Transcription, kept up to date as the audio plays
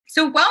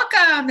So,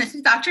 welcome. This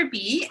is Dr.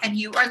 B, and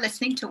you are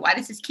listening to Why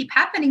Does This Keep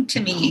Happening to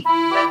Me?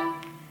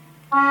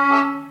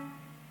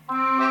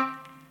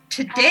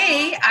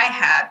 Today, I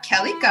have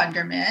Kellie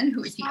Gunderman,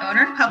 who is the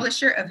owner and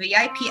publisher of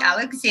VIP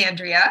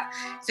Alexandria.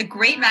 It's a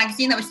great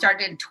magazine that was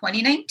started in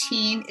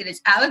 2019. It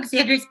is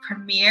Alexandria's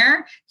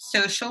premier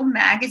social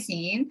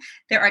magazine.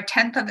 There are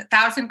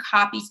 10,000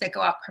 copies that go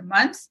out per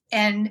month,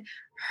 and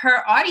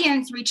her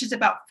audience reaches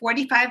about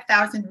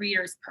 45,000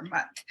 readers per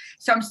month.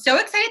 So I'm so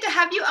excited to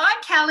have you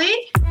on,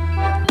 Kellie.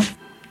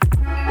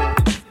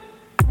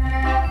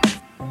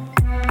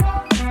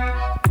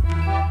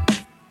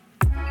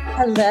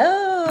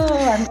 Hello,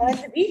 I'm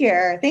glad to be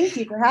here. Thank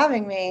you for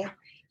having me.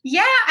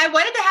 Yeah, I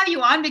wanted to have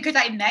you on because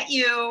I met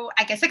you,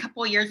 I guess, a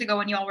couple of years ago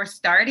when you all were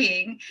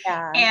starting.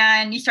 Yeah.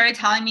 And you started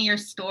telling me your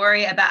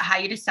story about how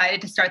you decided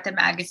to start the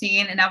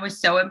magazine. And I was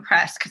so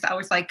impressed because I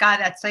was like, God,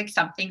 that's like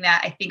something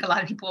that I think a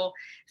lot of people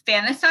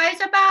fantasize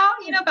about,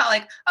 about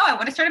like, oh, I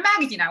want to start a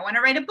magazine. I want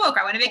to write a book.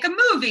 I want to make a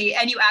movie.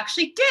 And you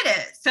actually did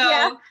it. So,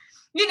 yeah.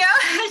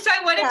 So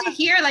I wanted to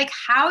hear like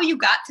how you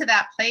got to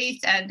that place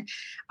and,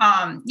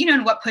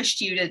 and what pushed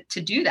you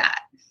to do that.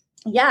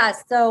 Yeah.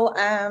 So,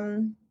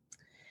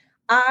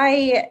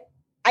 I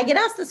get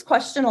asked this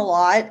question a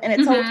lot, and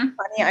it's always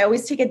funny. I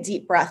always take a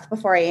deep breath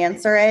before I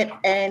answer it.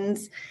 And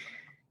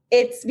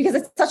it's because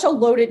it's such a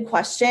loaded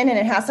question and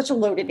it has such a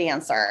loaded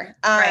answer.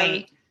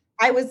 Right.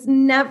 I was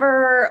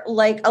never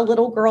like a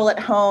little girl at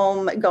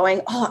home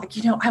going, oh,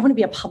 I want to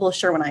be a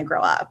publisher when I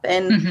grow up.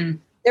 And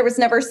there was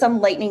never some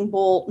lightning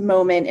bolt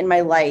moment in my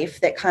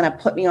life that kind of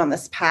put me on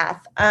this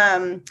path.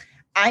 I'm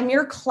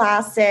your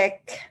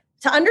classic.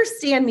 To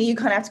understand me, you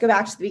kind of have to go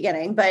back to the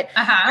beginning, but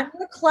I'm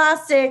a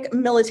classic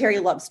military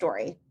love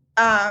story.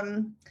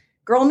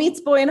 Girl meets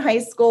boy in high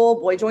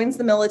school, boy joins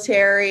the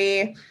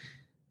military,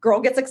 girl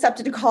gets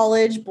accepted to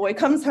college, boy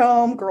comes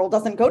home, girl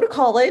doesn't go to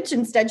college.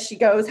 Instead, she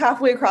goes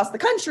halfway across the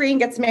country and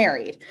gets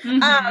married.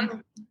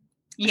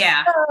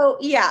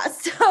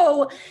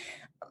 So,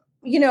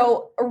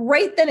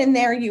 right then and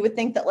there, you would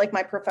think that like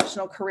my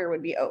professional career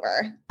would be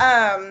over.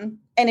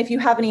 And if you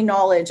have any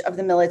knowledge of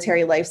the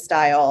military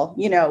lifestyle,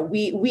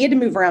 we had to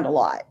move around a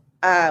lot.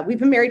 We've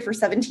been married for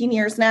 17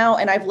 years now,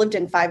 and I've lived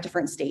in 5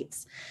 different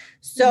states.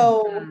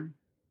 So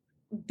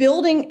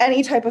building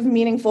any type of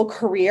meaningful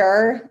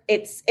career,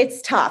 it's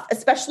tough,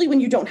 especially when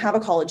you don't have a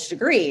college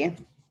degree.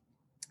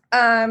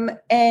 And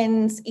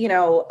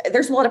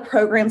there's a lot of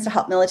programs to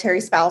help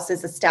military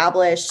spouses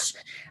establish,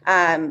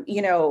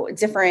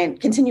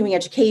 different continuing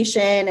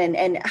education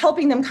and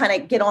helping them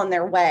kind of get on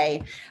their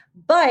way.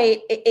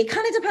 But it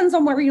kind of depends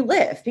on where you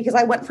live, because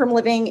I went from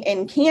living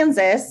in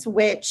Kansas,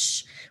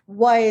 which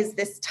was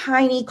this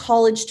tiny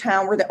college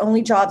town where the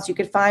only jobs you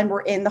could find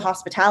were in the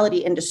hospitality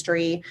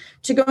industry,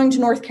 to going to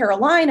North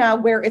Carolina,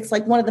 where it's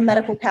like one of the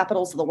medical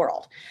capitals of the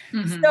world.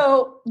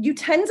 So you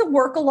tend to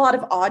work a lot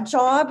of odd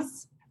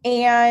jobs.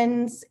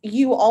 And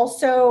you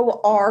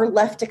also are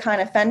left to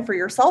kind of fend for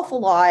yourself a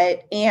lot.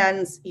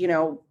 And,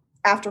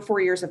 after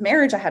 4 years of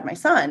marriage, I had my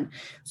son.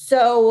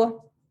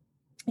 So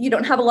you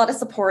don't have a lot of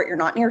support. You're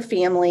not near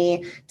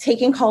family.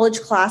 Taking college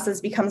classes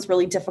becomes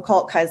really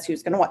difficult because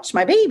who's going to watch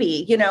my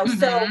baby,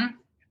 So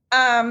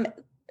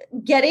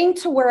getting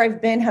to where I've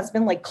been has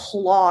been like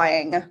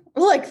clawing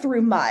like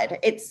through mud.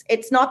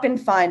 It's not been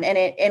fun, and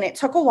it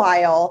took a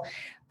while.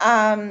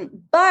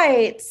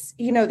 But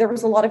there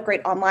was a lot of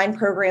great online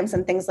programs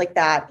and things like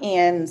that.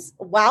 And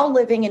while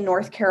living in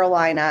North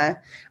Carolina,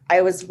 I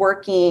was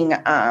working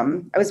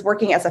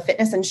as a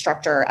fitness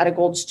instructor at a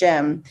Gold's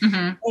Gym.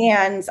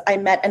 And I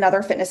met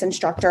another fitness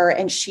instructor,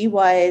 and she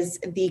was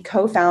the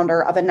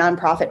co-founder of a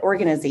nonprofit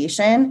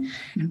organization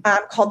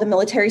called the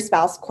Military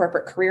Spouse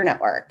Corporate Career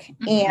Network.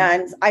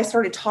 And I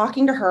started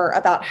talking to her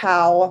about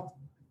how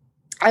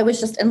I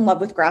was just in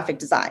love with graphic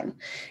design,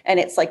 and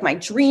it's like my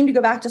dream to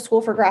go back to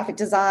school for graphic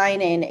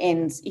design. And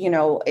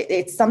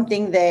it's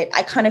something that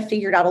I kind of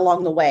figured out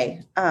along the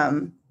way.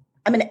 I'm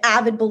an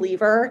avid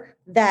believer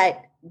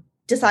that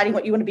deciding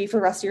what you want to be for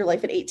the rest of your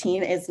life at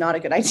 18 is not a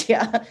good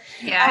idea.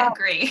 Yeah, I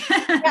agree.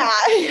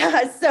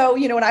 Yeah. So,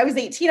 when I was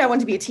 18, I wanted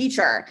to be a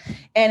teacher,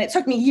 and it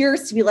took me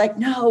years to be like,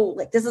 no,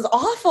 like this is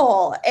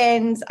awful.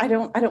 And I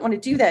don't want to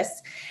do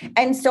this.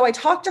 And so I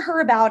talked to her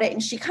about it,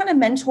 and she kind of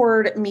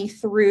mentored me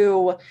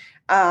through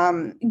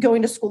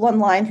going to school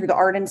online through the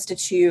Art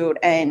Institute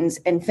and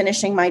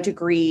finishing my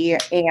degree.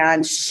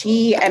 And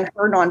she and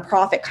her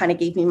nonprofit kind of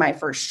gave me my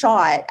first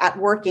shot at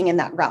working in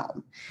that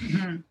realm.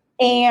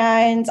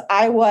 And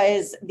I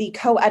was the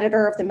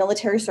co-editor of the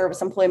Military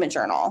Service Employment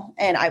Journal,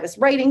 and I was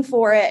writing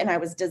for it, and I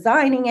was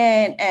designing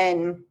it,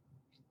 and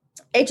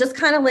it just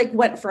kind of like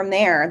went from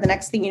there. The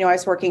next thing you know, I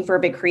was working for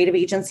a big creative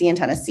agency in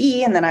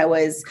Tennessee, and then I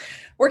was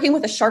working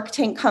with a Shark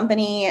Tank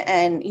company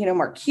and,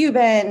 Mark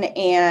Cuban.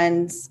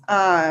 And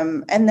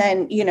then,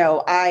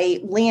 I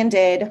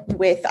landed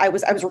with, I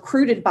was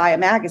recruited by a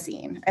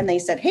magazine, and they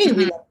said, hey,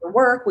 we love your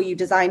work. Will you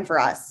design for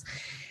us?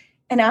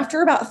 And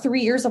after about 3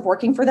 years of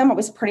working for them, I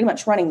was pretty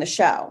much running the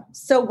show.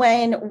 So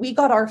when we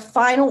got our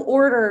final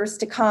orders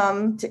to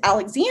come to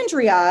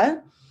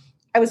Alexandria,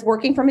 I was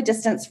working from a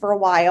distance for a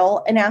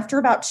while. And after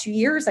about 2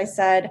 years, I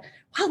said,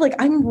 wow, like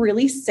I'm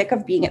really sick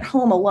of being at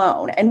home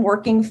alone and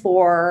working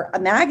for a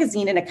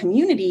magazine in a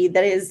community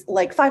that is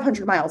like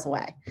 500 miles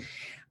away.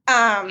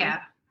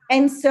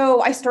 And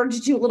so I started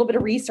to do a little bit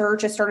of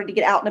research. I started to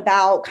get out and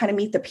about, kind of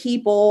meet the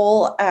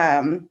people,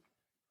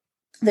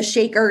 the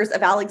Shakers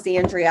of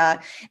Alexandria,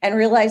 and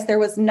realized there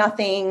was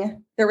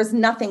nothing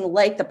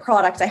like the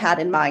product I had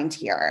in mind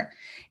here.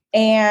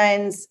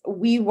 And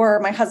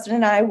my husband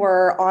and I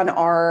were on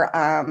our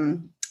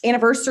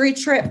anniversary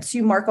trip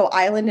to Marco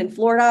Island in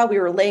Florida. We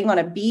were laying on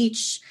a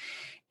beach,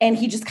 and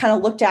he just kind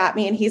of looked at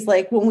me and he's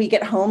like, when we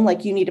get home,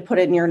 like you need to put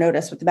in your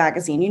notice with the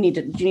magazine. You need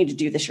to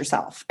do this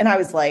yourself. And I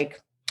was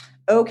like,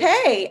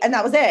 okay. And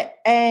that was it.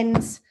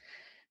 And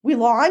we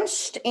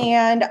launched,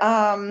 and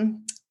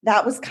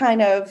that was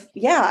kind of,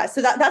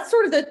 So that's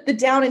sort of the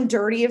down and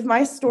dirty of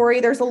my story.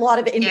 There's a lot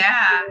of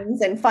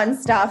interviews and fun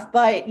stuff,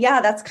 but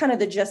that's kind of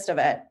the gist of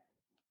it.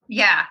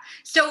 Yeah.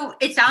 So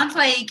it sounds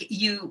like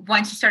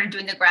once you started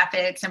doing the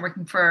graphics and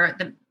working for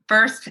the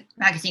first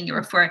magazine you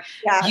worked for,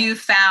 you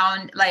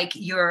found like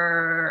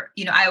your,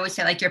 I always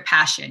say like your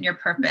passion, your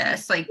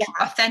purpose, like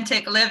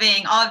authentic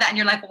living, all of that. And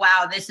you're like,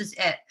 wow, this is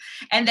it.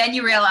 And then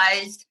you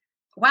realized,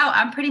 wow,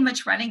 I'm pretty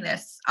much running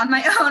this on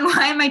my own.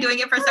 Why am I doing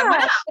it for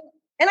someone else?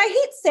 And I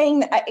hate saying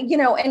that,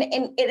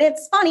 and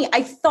it's funny.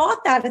 I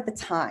thought that at the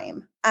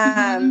time.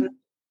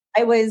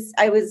 I was,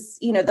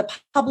 the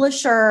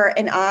publisher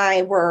and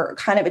I were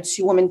kind of a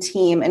 2-woman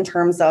team in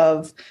terms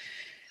of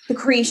the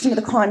creation of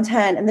the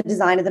content and the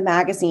design of the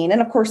magazine.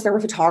 And of course, there were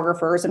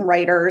photographers and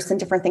writers and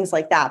different things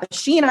like that. But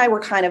she and I were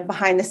kind of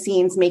behind the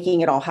scenes making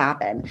it all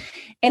happen.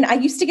 And I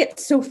used to get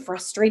so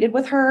frustrated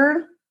with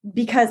her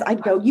because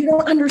I'd go, you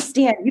don't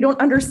understand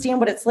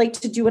what it's like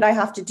to do what I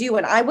have to do.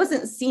 And I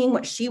wasn't seeing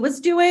what she was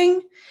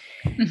doing.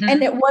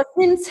 And it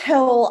wasn't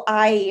until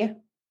I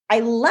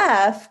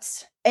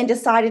left and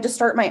decided to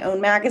start my own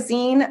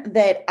magazine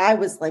that I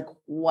was like,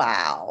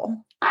 wow.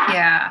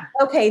 Yeah.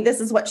 Okay, this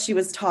is what she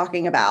was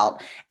talking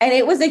about. And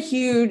it was a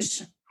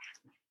huge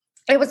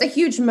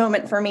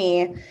moment for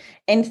me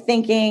in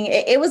thinking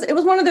it was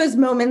one of those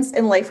moments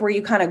in life where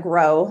you kind of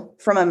grow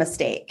from a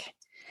mistake.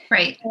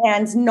 Right.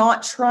 And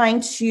not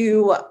trying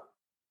to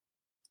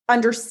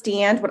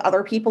understand what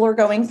other people are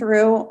going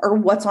through or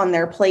what's on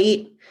their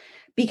plate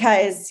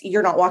because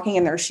you're not walking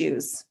in their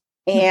shoes.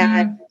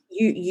 And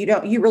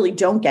you really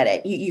don't get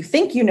it. You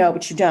think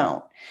but you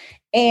don't.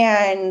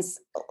 And,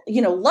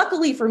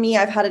 luckily for me,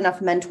 I've had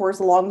enough mentors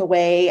along the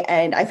way,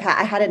 and I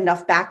had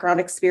enough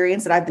background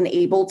experience that I've been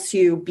able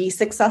to be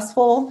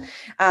successful.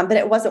 But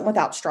it wasn't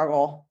without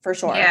struggle, for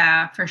sure.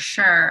 Yeah, for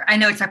sure. I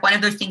know it's like one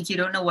of those things you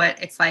don't know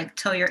what it's like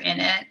till you're in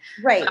it.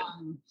 Right.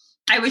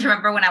 I always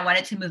remember when I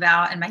wanted to move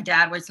out and my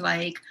dad was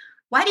like,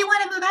 why do you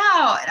want to move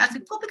out? And I was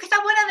like, well, because I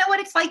want to know what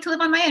it's like to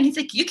live on my own. He's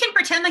like, you can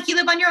pretend like you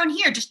live on your own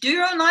here. Just do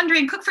your own laundry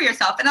and cook for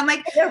yourself. And I'm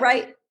like, yeah,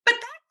 right. But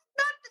that's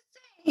not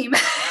the same.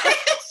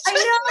 I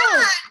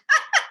know.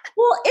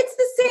 Well, it's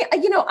the same.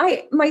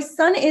 My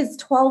son is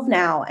 12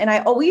 now, and I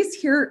always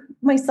hear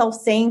myself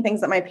saying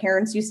things that my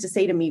parents used to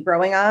say to me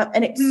growing up.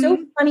 And it's so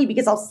funny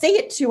because I'll say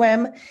it to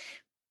him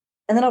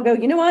and then I'll go,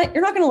 you know what?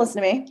 You're not going to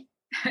listen to me.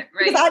 Right.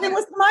 Because I didn't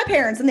listen to my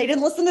parents and they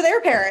didn't listen to their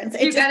parents.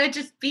 You got to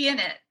just be in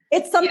it.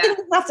 It's something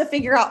you have to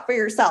figure out for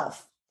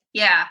yourself.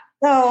 Yeah.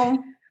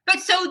 So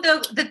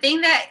the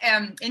thing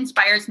that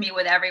inspires me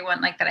with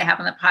everyone like that I have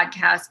on the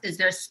podcast is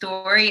their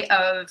story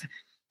of,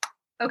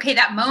 okay,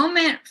 that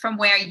moment from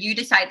where you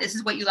decide this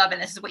is what you love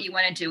and this is what you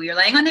want to do. You're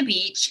laying on the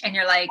beach and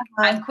you're like,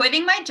 I'm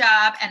quitting my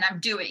job and I'm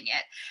doing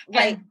it.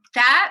 Right. And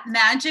that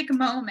magic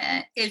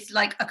moment is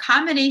like a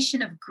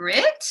combination of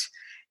grit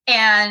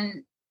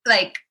and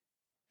like,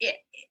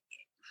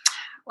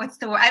 what's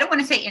the word? I don't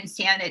want to say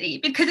insanity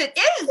because it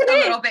is a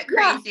little bit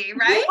crazy,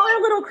 right? You are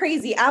a little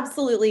crazy.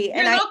 Absolutely.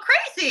 You're a little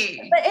crazy.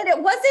 And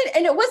it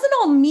wasn't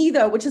all me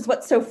though, which is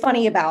what's so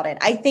funny about it.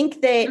 I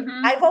think that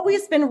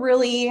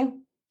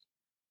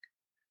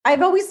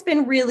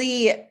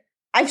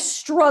I've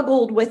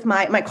struggled with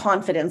my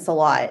confidence a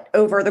lot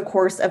over the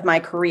course of my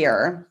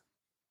career.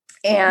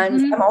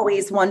 And I'm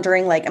always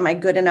wondering, like, am I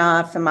good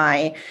enough? Am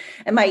I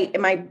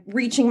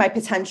reaching my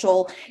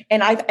potential?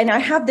 And I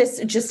have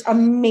this just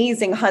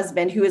amazing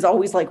husband who is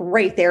always like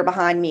right there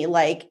behind me.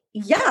 Like,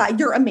 yeah,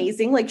 you're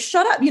amazing. Like,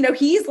 shut up.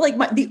 He's like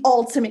the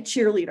ultimate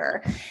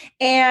cheerleader.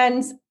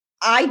 And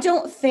I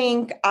don't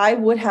think I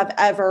would have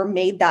ever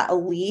made that a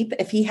leap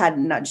if he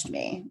hadn't nudged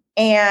me.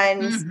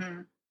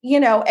 And,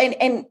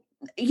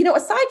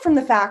 aside from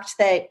the fact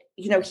that,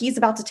 he's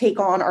about to take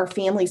on our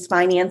family's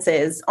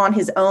finances on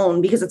his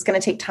own because it's going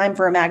to take time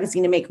for a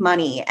magazine to make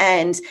money.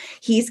 And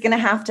he's going to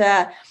have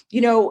to,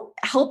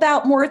 help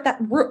out more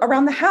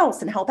around the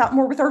house and help out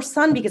more with our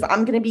son because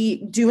I'm going to be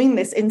doing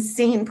this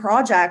insane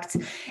project.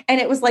 And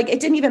it was like,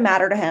 it didn't even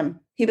matter to him.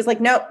 He was like,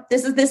 nope,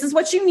 this is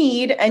what you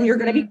need. And you're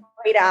going to be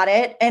great at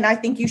it. And I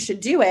think you should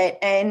do it.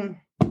 And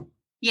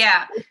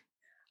yeah,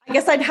 I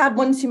guess I'd had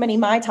one too many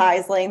Mai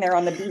Tais laying there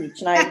on the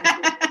beach. And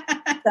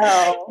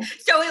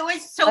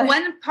So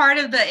one part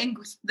of the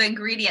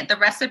ingredient, the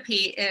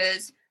recipe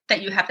is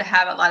that you have to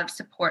have a lot of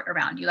support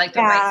around you, like the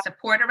Yeah. right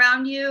support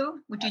around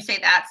you? Would you say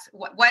that's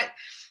what,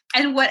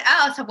 and what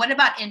else? What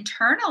about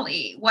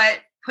internally? What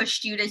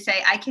pushed you to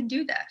say, I can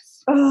do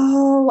this?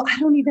 Oh, I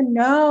don't even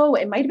know.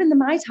 It might've been the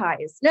Mai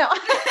Tais. No.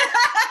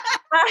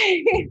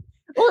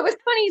 Well, it was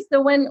funny.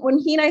 So when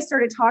he and I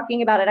started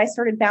talking about it, I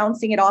started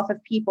bouncing it off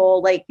of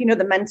people like,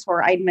 the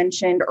mentor I'd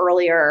mentioned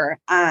earlier.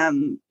 I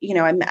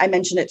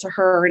mentioned it to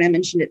her and I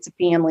mentioned it to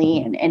family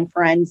and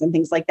friends and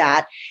things like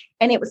that.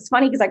 And it was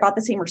funny because I got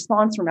the same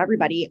response from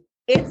everybody.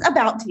 It's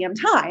about damn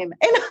time.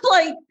 And I'm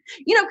like,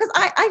 because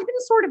I've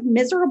been sort of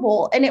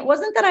miserable. And it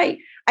wasn't that I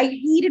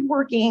hated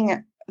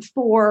working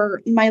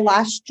for my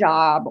last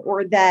job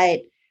or that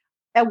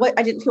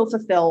I didn't feel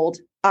fulfilled.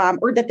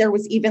 Or that there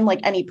was even like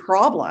any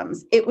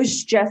problems. It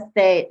was just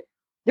that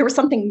there was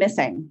something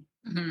missing.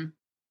 Mm-hmm.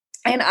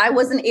 And I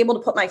wasn't able to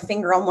put my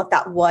finger on what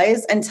that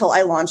was until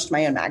I launched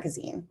my own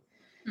magazine.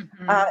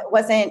 Mm-hmm. It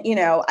wasn't,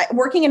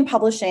 working in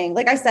publishing.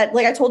 Like I said,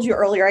 like I told you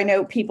earlier, I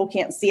know people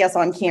can't see us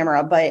on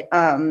camera, but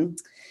I'm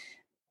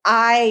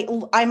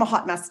a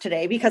hot mess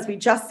today because we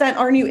just sent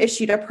our new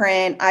issue to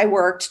print. I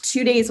worked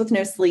 2 days with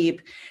no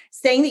sleep.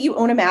 Saying that you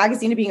own a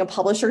magazine and being a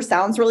publisher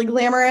sounds really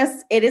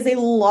glamorous. It is a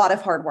lot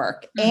of hard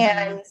work. Mm-hmm.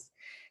 And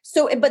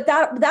so, but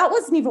that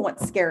wasn't even what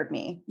scared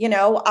me.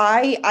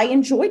 I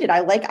enjoyed it. I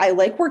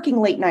like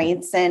working late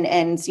nights and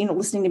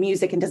listening to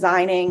music and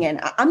designing, and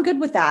I'm good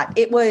with that.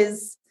 It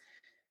was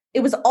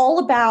all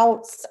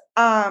about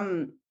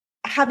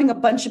having a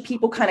bunch of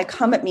people kind of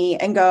come at me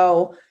and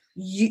go,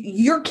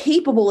 you're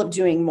capable of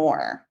doing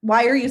more.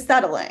 Why are you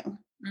settling?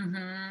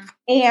 Mm-hmm.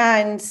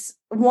 And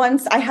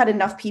once I had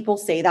enough people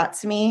say that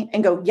to me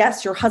and go,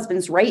 yes, your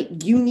husband's right.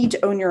 You need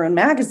to own your own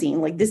magazine.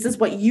 Like, this is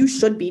what you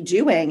should be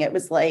doing. It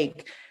was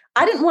like,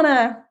 I didn't want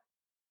to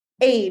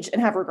age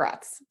and have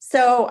regrets.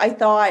 So I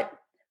thought,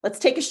 let's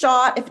take a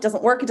shot. If it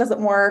doesn't work, it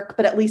doesn't work,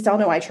 but at least I'll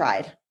know I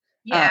tried.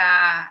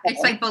 Yeah.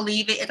 It's like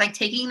believing, it's like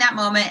taking that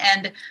moment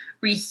and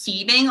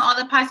receiving all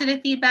the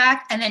positive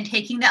feedback and then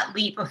taking that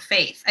leap of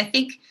faith. I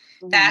think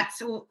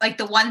that's like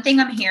the one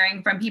thing I'm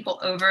hearing from people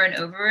over and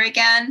over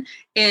again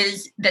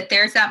is that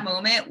there's that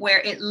moment where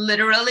it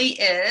literally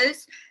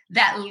is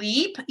that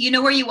leap,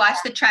 where you watch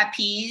the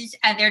trapeze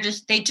and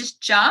they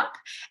just jump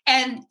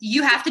and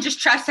you have to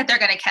just trust that they're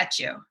going to catch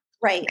you.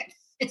 Right.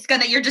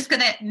 You're just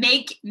going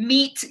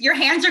to your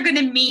hands are going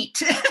to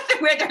meet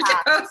where they're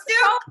supposed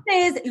to. The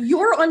is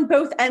you're on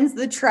both ends of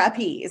the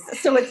trapeze.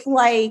 So it's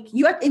like,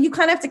 you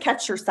kind of have to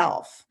catch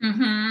yourself.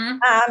 Mm-hmm.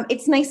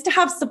 It's nice to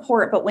have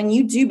support, but when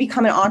you do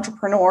become an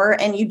entrepreneur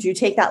and you do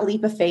take that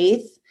leap of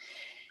faith,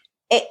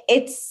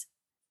 it's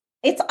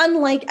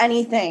unlike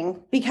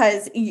anything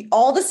because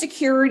all the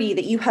security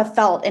that you have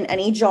felt in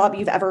any job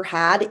you've ever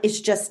had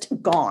is just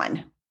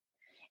gone.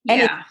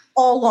 And it's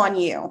all on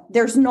you.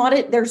 There's not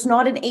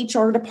an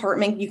HR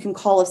department you can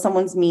call if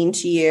someone's mean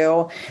to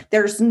you.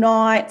 There's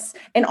not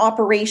an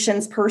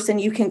operations person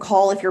you can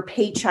call if your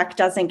paycheck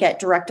doesn't get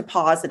direct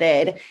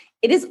deposited.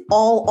 It is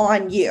all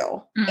on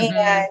you. Mm-hmm.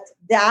 And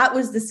that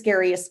was the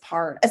scariest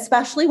part,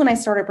 especially when I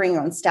started bringing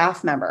on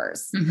staff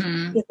members.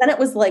 Mm-hmm. Because then it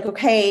was like,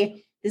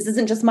 okay, this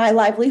isn't just my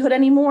livelihood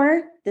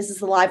anymore. This is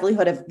the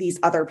livelihood of these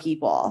other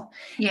people.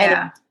 Yeah.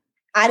 And if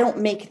I don't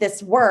make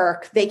this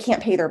work, they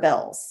can't pay their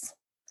bills.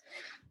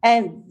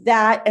 And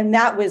that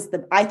was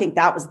I think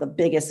that was the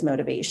biggest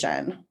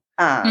motivation.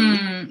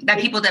 That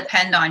people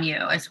depend on you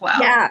as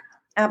well. Yeah,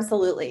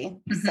 absolutely.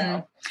 Mm-hmm.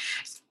 So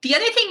the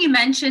other thing you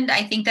mentioned,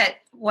 I think that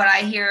what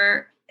I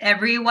hear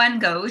everyone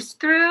goes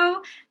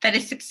through that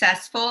is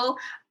successful,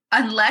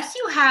 unless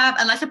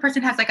a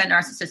person has like a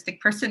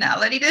narcissistic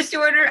personality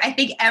disorder, I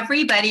think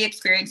everybody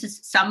experiences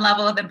some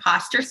level of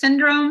imposter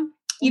syndrome.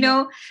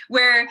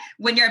 Where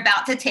when you're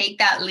about to take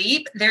that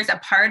leap, there's a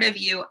part of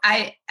you,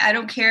 I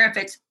don't care if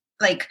it's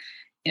like,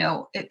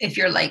 if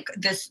you're like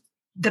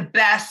the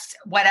best,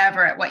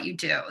 whatever at what you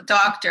do,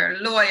 doctor,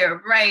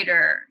 lawyer,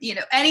 writer,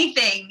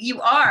 anything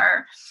you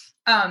are,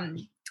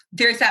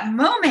 there's that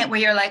moment where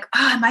you're like,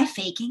 oh, am I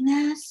faking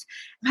this?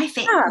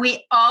 Yeah.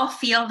 We all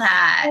feel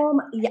that.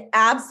 Yeah,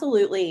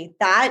 absolutely.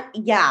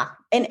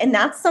 And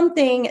that's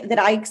something that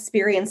I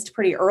experienced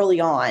pretty early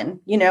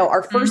on.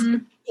 Our first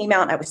came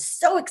out and I was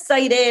so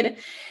excited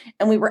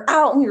and we were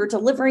out and we were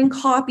delivering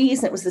copies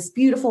and it was this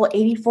beautiful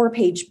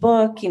 84-page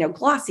book,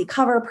 glossy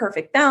cover,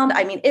 perfect bound.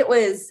 I mean, it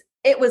was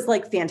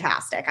like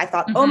fantastic. I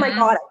thought, oh my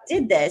God, I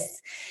did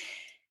this.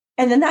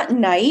 And then that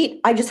night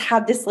I just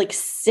had this like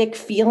sick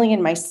feeling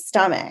in my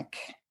stomach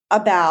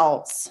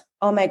about,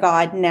 oh my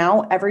God,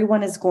 now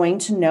everyone is going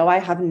to know I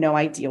have no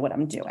idea what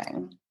I'm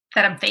doing.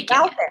 That I'm faking.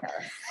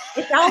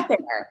 It's out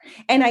there.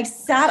 And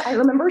I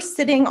remember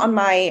sitting on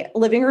my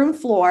living room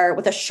floor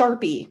with a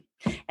Sharpie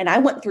and I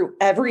went through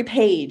every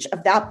page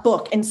of that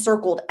book and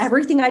circled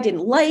everything I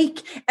didn't like,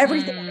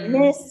 everything I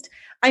missed.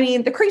 I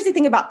mean, the crazy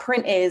thing about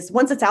print is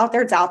once it's out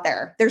there, it's out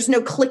there. There's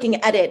no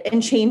clicking edit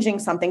and changing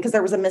something because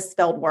there was a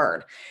misspelled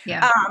word.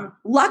 Yeah.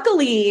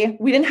 Luckily,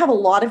 we didn't have a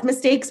lot of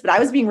mistakes, but I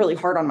was being really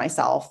hard on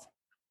myself.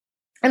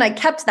 And I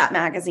kept that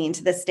magazine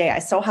to this day. I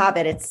still have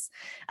it.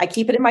 I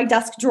keep it in my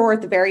desk drawer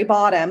at the very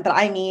bottom. But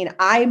I mean,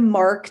 I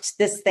marked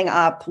this thing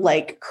up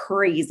like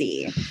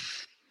crazy.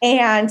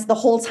 And the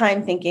whole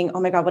time thinking, oh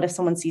my God, what if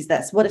someone sees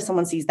this? What if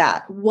someone sees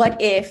that? What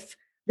if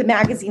the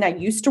magazine I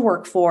used to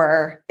work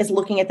for is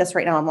looking at this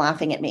right now and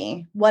laughing at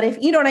me? What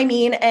if, you know what I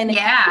mean? And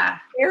yeah,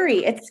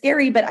 it's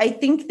scary, but I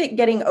think that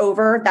getting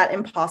over that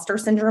imposter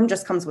syndrome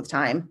just comes with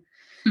time.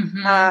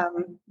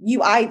 Mm-hmm.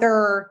 You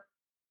either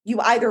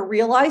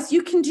realize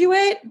you can do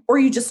it or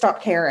you just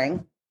stop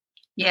caring.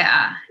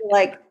 Yeah.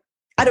 Like,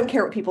 I don't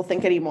care what people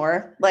think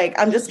anymore. Like,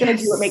 I'm just going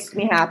to do what makes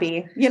me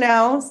happy, you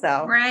know?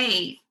 So.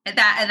 Right. And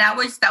that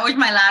was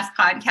my last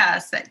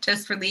podcast that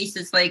just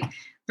releases, like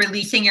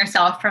releasing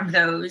yourself from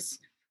those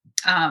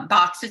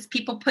boxes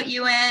people put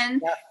you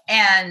in, yep.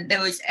 and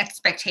those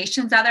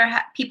expectations other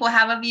people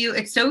have of you.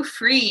 It's so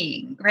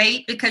freeing,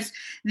 right? Because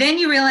then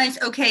you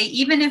realize, okay,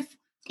 even if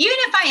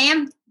I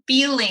am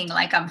feeling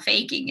like I'm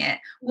faking it,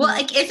 well,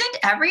 like, isn't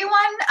everyone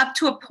up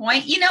to a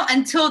point,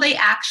 until they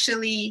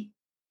actually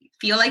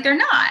feel like they're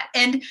not?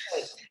 And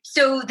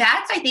so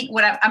that's, I think,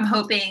 what I'm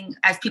hoping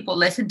as people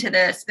listen to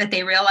this, that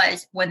they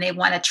realize when they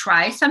want to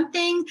try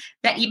something,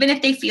 that even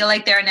if they feel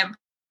like they're an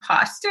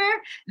imposter,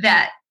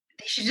 that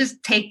they should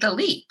just take the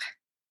leap.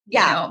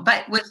 Yeah.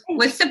 But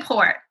with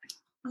support.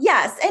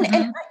 Yes.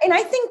 And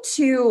I think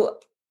too,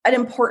 an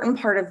important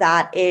part of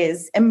that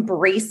is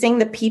embracing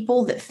the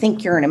people that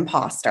think you're an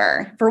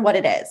imposter for what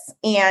it is.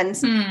 And,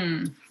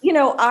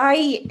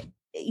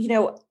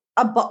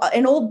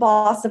 an old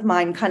boss of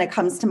mine kind of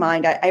comes to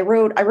mind. I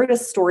wrote a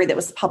story that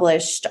was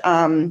published,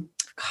 8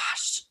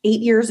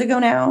 years ago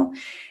now.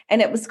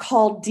 And it was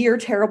called Dear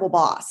Terrible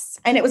Boss.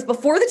 And it was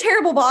before the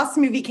Terrible Boss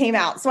movie came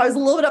out. So I was a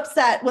little bit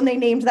upset when they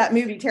named that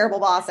movie Terrible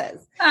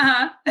Bosses.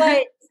 Uh-huh.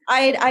 But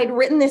I'd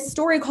written this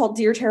story called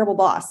Dear Terrible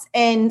Boss.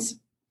 And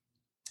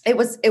it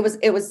was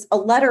a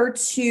letter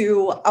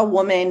to a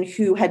woman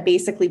who had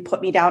basically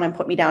put me down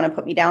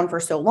for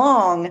so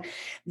long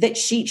that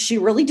she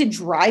really did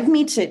drive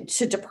me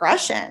to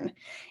depression.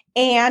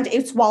 And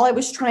it's while I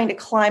was trying to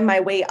climb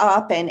my way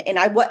up, and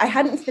I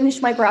hadn't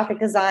finished my graphic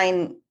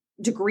design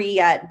degree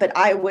yet, but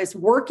I was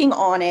working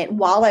on it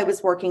while I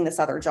was working this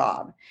other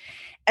job.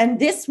 And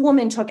this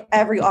woman took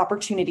every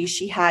opportunity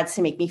she had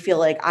to make me feel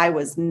like I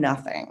was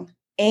nothing.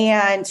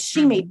 And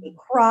she made me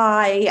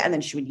cry, and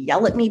then she would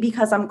yell at me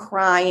because I'm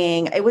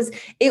crying. It was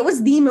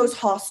the most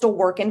hostile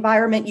work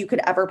environment you could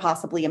ever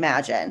possibly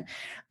imagine.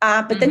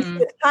 But then she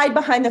would hide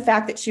behind the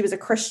fact that she was a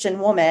Christian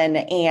woman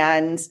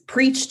and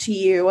preach to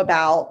you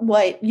about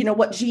what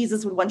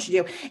Jesus would want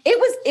you to do.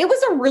 It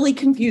was a really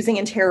confusing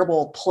and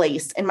terrible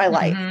place in my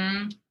life.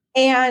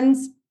 And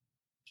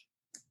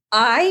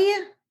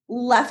I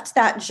left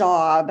that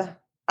job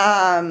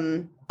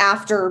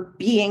after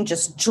being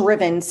just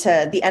driven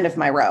to the end of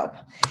my rope.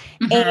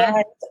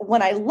 And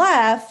when I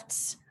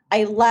left,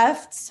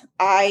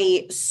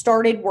 I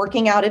started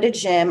working out at a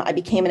gym. I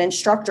became an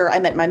instructor. I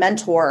met my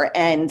mentor,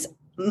 and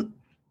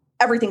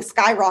everything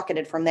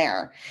skyrocketed from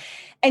there.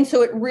 And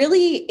so it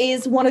really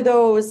is one of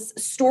those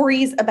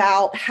stories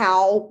about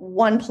how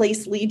one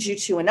place leads you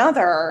to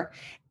another.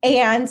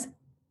 And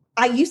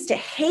I used to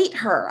hate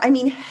her. I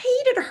mean,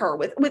 hated her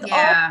with all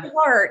my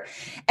heart.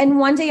 And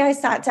one day I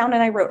sat down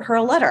and I wrote her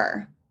a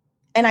letter,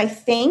 and I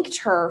thanked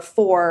her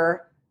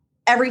for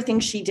everything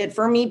she did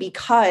for me,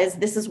 because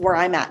this is where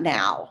I'm at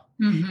now.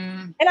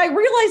 And I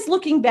realized,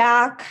 looking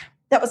back,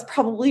 that was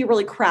probably a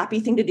really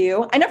crappy thing to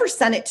do. I never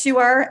sent it to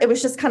her. It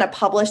was just kind of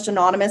published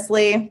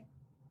anonymously.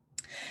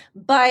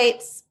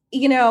 But,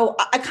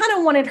 I kind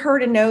of wanted her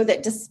to know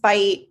that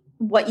despite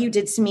what you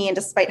did to me, and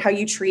despite how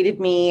you treated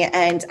me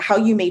and how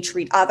you may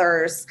treat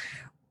others,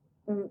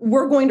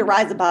 we're going to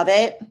rise above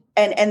it.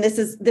 And this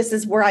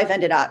is where I've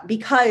ended up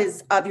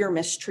because of your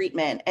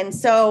mistreatment. And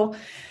so,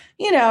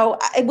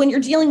 when you're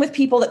dealing with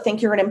people that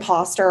think you're an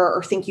imposter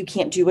or think you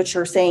can't do what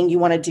you're saying you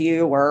want to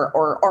do,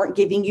 or aren't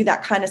giving you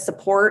that kind of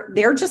support,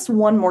 they're just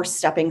one more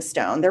stepping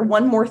stone. They're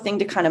one more thing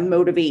to kind of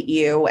motivate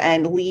you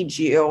and lead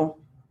you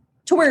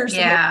to where you're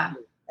supposed to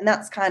be. And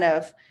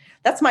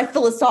that's my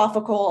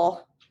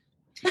philosophical.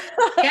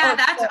 Yeah,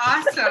 that's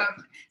awesome.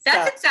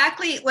 That's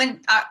exactly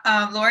when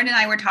Lauren and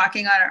I were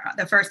talking on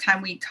the first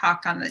time we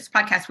talked on this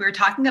podcast. We were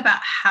talking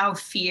about how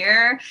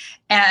fear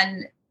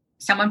and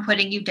someone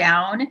putting you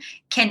down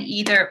can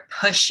either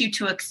push you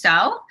to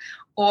excel,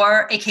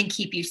 or it can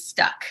keep you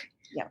stuck.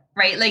 Yeah.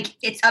 Right. Like,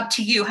 it's up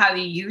to you how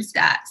you use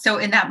that. So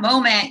in that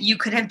moment, you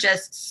could have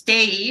just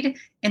stayed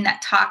in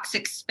that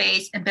toxic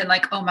space and been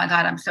like, oh my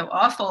God, I'm so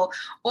awful.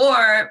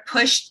 Or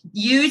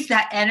use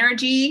that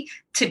energy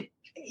to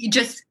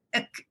just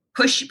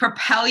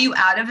propel you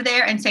out of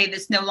there and say,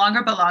 this no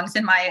longer belongs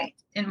in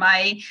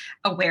my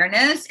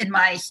awareness, in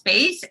my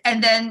space.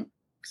 And then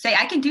say,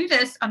 I can do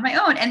this on my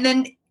own. And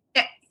then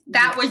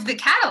that was the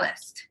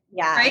catalyst.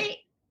 Yeah. Right.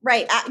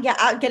 Right.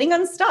 Getting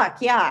unstuck.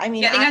 Yeah. I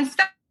mean,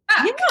 unstuck.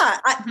 Yeah,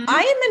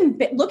 I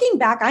am looking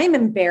back, I am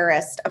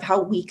embarrassed of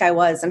how weak I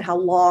was and how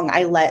long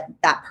I let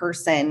that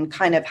person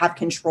kind of have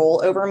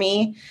control over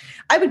me.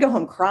 I would go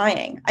home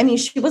crying. I mean,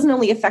 she wasn't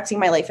only affecting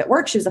my life at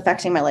work, she was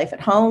affecting my life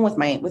at home with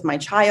my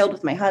child,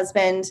 with my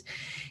husband.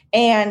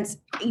 And,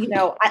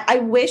 I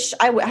wish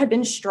I had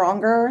been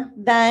stronger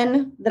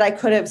then, that I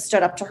could have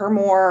stood up to her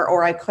more,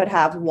 or I could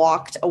have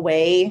walked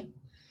away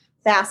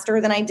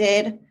faster than I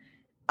did.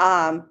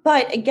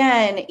 But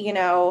again,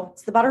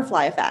 it's the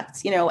butterfly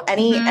effect,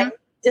 any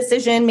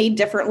decision made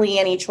differently,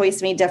 any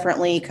choice made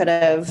differently could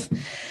have,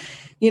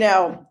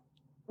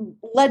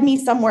 led me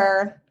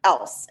somewhere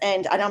else.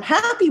 And I'm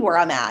happy where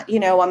I'm at.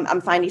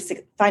 I'm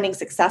finding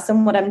success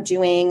in what I'm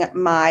doing.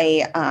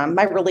 My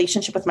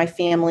relationship with my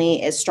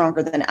family is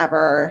stronger than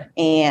ever.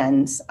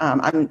 And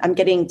I'm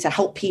getting to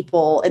help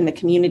people in the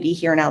community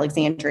here in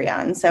Alexandria.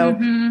 And so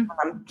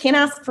can't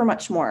ask for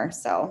much more.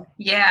 So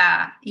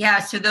yeah.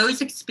 So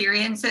those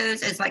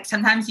experiences is like,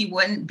 sometimes you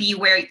wouldn't be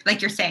where,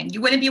 like you're saying, you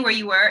wouldn't be where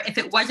you were if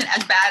it wasn't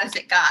as bad as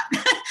it got.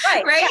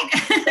 Right.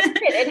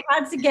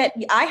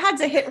 I had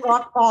to hit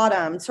rock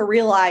bottom to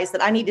realize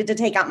that I needed to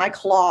take out my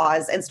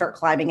claws and start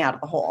climbing out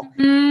of the hole.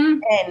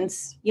 And,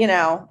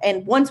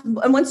 and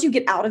once you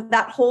get out of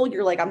that hole,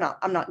 you're like, I'm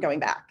not going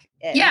back.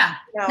 And,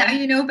 now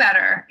you know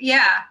better.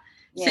 Yeah.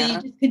 So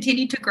you just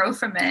continue to grow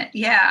from it.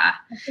 Yeah.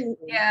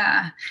 Absolutely.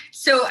 Yeah.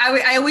 So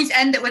I always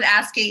end it with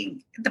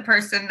asking the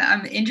person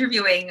I'm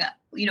interviewing,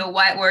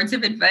 what words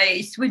of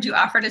advice would you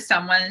offer to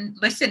someone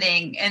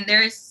listening? And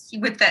there's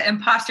with the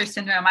imposter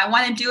syndrome, I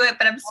want to do it,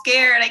 but I'm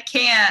scared. I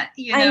can't,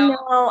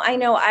 I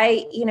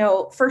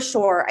know, for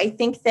sure. I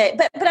think that,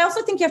 but I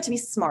also think you have to be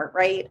smart,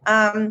 right?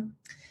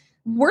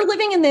 We're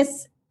living in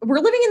this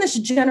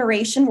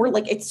generation where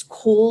like, it's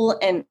cool.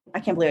 And I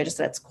can't believe I just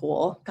said it's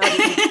cool. God,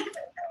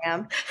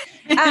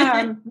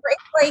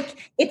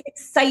 like it's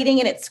exciting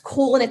and it's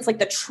cool. And it's like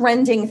the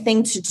trending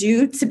thing to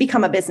do to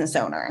become a business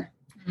owner.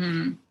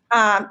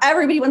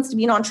 Everybody wants to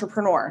be an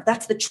entrepreneur.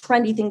 That's the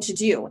trendy thing to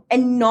do.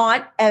 And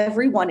not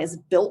everyone is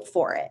built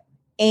for it.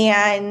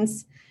 And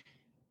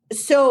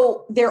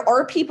so there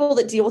are people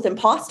that deal with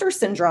imposter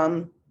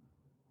syndrome.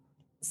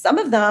 Some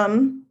of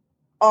them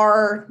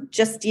are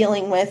just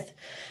dealing with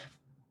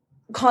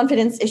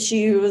confidence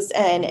issues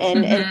and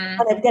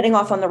kind of getting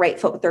off on the right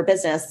foot with their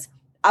business.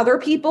 Other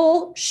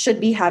people should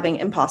be having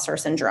imposter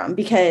syndrome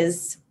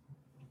because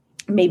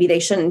maybe they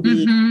shouldn't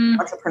be an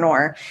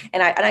entrepreneur.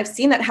 And I've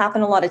seen that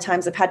happen a lot of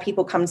times. I've had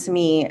people come to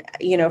me,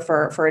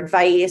 for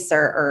advice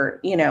or,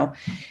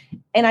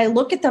 and I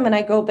look at them and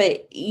I go,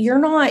 but you're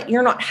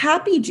not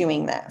happy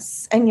doing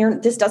this.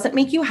 And this doesn't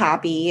make you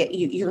happy.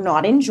 You're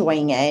not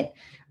enjoying it.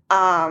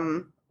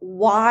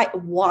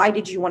 Why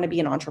did you want to be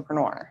an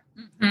entrepreneur?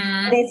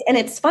 And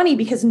it's funny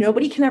because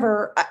nobody can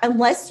ever,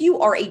 unless you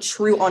are a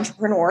true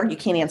entrepreneur, you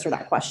can't answer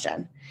that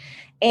question.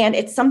 And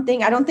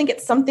I don't think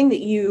it's something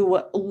that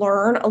you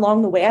learn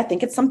along the way. I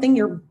think it's something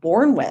you're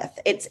born with.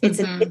 It's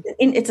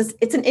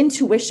an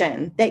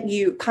intuition that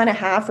you kind of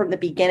have from the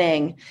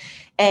beginning.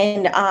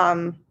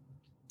 And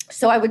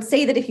so I would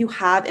say that if you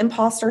have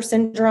imposter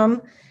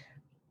syndrome,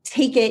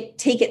 take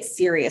it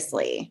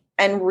seriously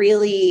and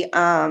really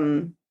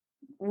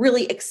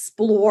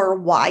explore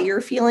why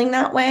you're feeling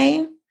that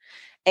way.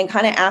 And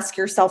kind of ask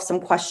yourself some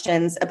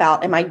questions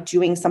about, am I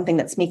doing something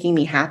that's making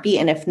me happy?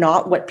 And if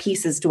not, what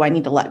pieces do I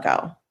need to let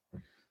go?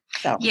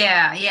 So.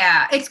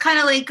 Yeah. It's kind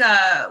of like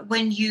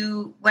when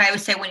you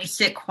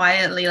sit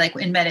quietly, like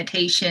in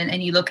meditation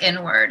and you look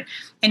inward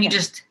and you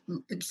just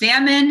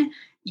examine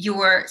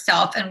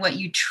yourself and what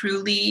you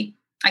truly,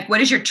 like, what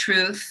is your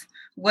truth?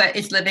 What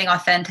is living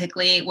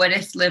authentically? What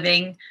is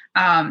living,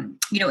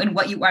 in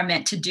what you are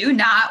meant to do,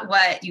 not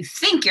what you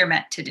think you're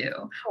meant to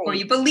do, or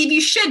you believe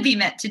you should be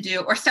meant to do,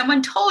 or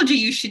someone told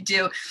you should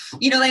do,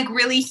 like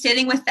really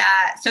sitting with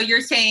that. So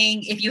you're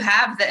saying if you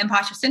have the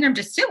imposter syndrome,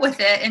 just sit with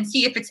it and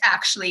see if it's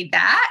actually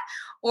that,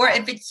 or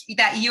if it's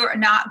that you're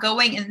not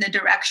going in the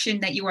direction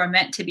that you are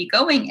meant to be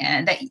going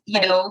in. That,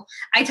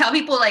 I tell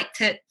people like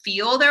to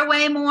feel their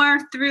way more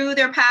through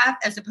their path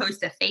as opposed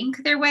to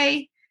think their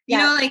way.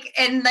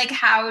 And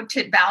how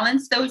to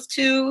balance those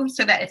two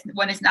so that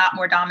one is not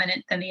more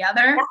dominant than the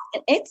other.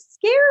 Yeah, it's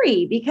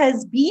scary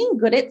because being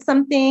good at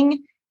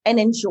something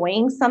and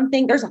enjoying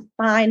something, there's a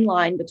fine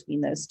line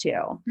between those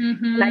two.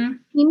 And I've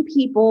seen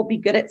people be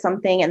good at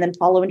something and then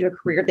follow into a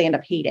career they end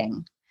up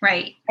hating.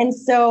 Right. And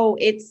so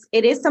it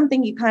is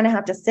something you kind of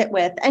have to sit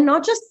with, and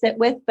not just sit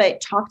with,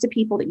 but talk to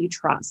people that you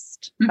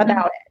trust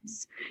about it.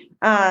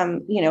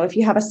 If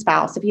you have a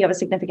spouse, if you have a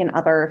significant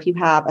other, if you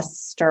have a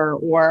sister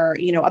or,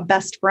 a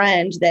best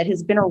friend that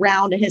has been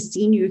around and has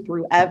seen you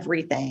through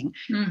everything,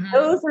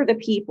 those are the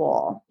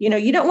people.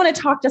 You don't want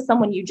to talk to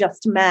someone you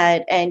just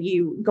met and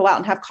you go out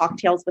and have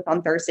cocktails with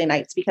on Thursday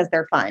nights because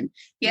they're fun.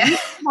 Yeah. You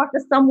talk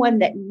to someone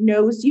that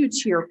knows you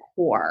to your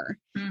core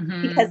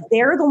because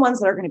they're the ones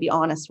that are going to be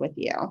honest with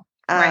you.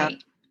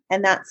 Right.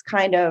 And that's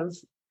what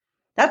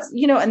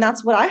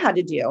I had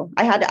to do.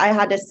 I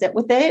had to sit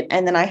with it.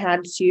 And then I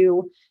had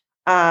to,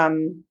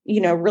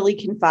 really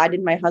confide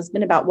in my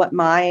husband about what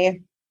my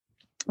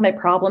my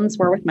problems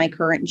were with my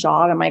current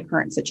job and my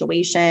current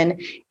situation.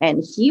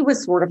 And he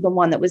was sort of the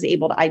one that was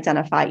able to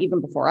identify,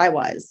 even before I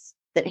was,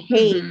 that,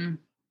 hey,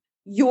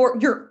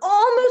 you're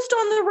almost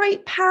on the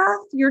right path.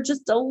 You're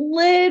just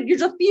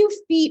a few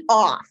feet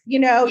off,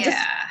 just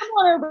come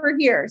on over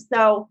here.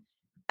 So,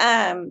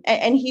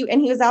 and he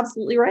was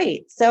absolutely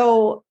right.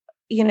 So,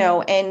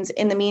 and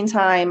in the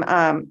meantime,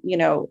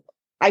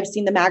 I've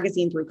seen the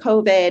magazine through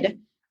COVID,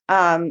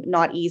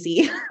 not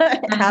easy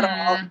at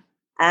all.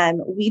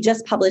 We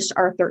just published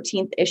our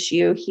 13th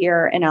issue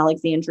here in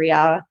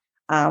Alexandria.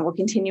 We're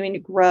continuing to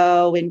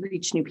grow and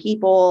reach new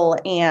people,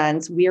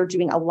 and we are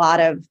doing a lot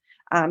of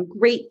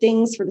great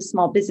things for the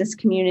small business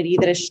community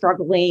that is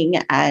struggling,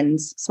 and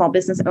small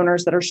business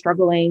owners that are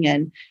struggling.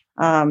 And,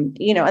 and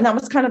that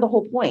was kind of the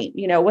whole point.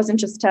 It wasn't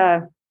just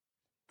to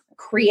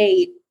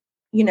create,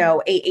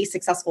 a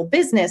successful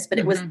business, but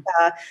it was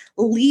to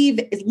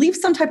leave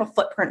some type of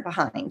footprint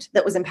behind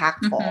that was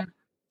impactful.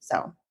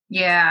 So.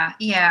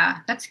 Yeah,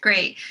 that's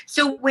great.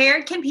 So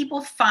where can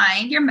people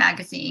find your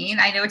magazine?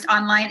 I know it's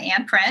online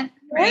and print,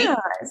 right? Yeah.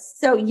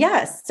 So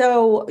yes.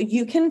 So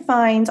you can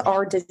find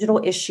our digital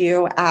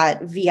issue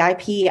at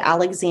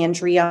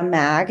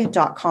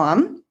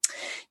vipalexandriamag.com.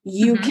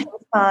 You can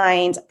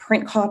find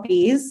print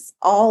copies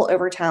all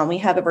over town. We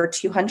have over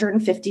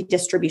 250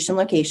 distribution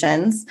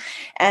locations,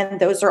 and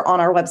those are on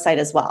our website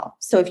as well.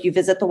 So if you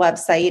visit the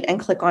website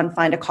and click on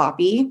find a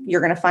copy, you're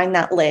going to find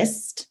that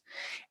list.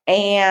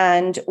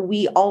 And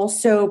we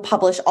also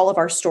publish all of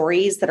our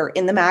stories that are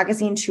in the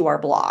magazine to our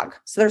blog.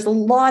 So there's a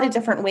lot of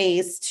different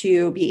ways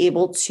to be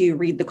able to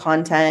read the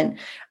content.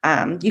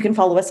 You can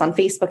follow us on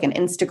Facebook and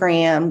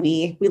Instagram.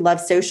 We love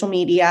social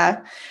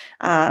media.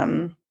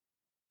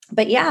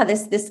 But yeah,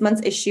 this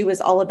month's issue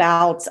is all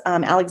about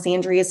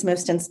Alexandria's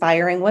most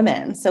inspiring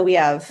women. So we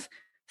have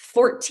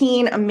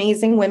 14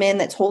 amazing women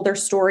that told their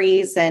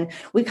stories, and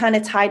we kind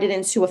of tied it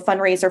into a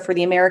fundraiser for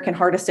the American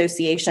Heart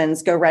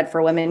Association's Go Red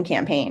for Women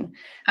campaign.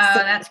 Oh, so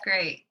that's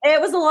great. It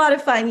was a lot of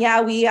fun.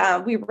 Yeah, we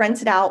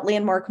rented out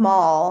Landmark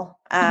Mall,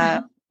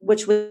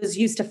 which was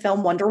used to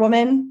film Wonder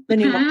Woman, the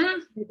new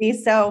movie.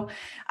 So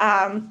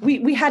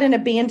we had an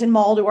abandoned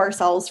mall to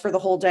ourselves for the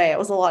whole day. It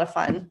was a lot of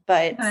fun.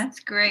 But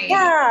that's great.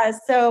 Yeah.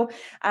 So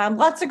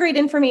lots of great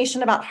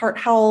information about heart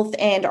health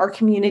and our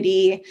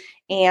community.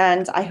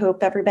 And I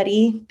hope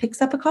everybody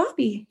picks up a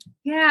copy.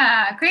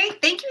 Yeah,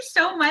 great. Thank you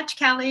so much,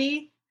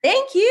 Kellie.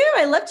 Thank you.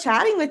 I love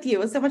chatting with you. It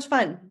was so much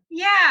fun.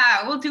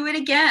 Yeah, we'll do it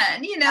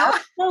again.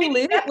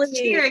 Absolutely. Next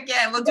year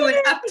again. We'll do an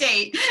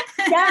update.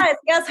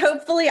 Yes.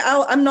 Hopefully,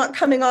 I'm not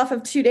coming off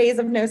of 2 days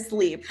of no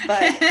sleep,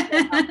 but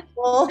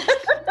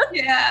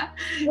yeah.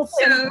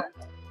 So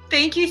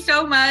thank you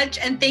so much,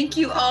 and thank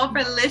you all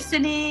for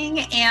listening.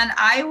 And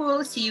I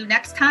will see you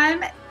next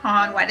time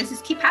on Why Does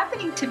This Keep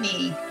Happening to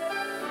Me?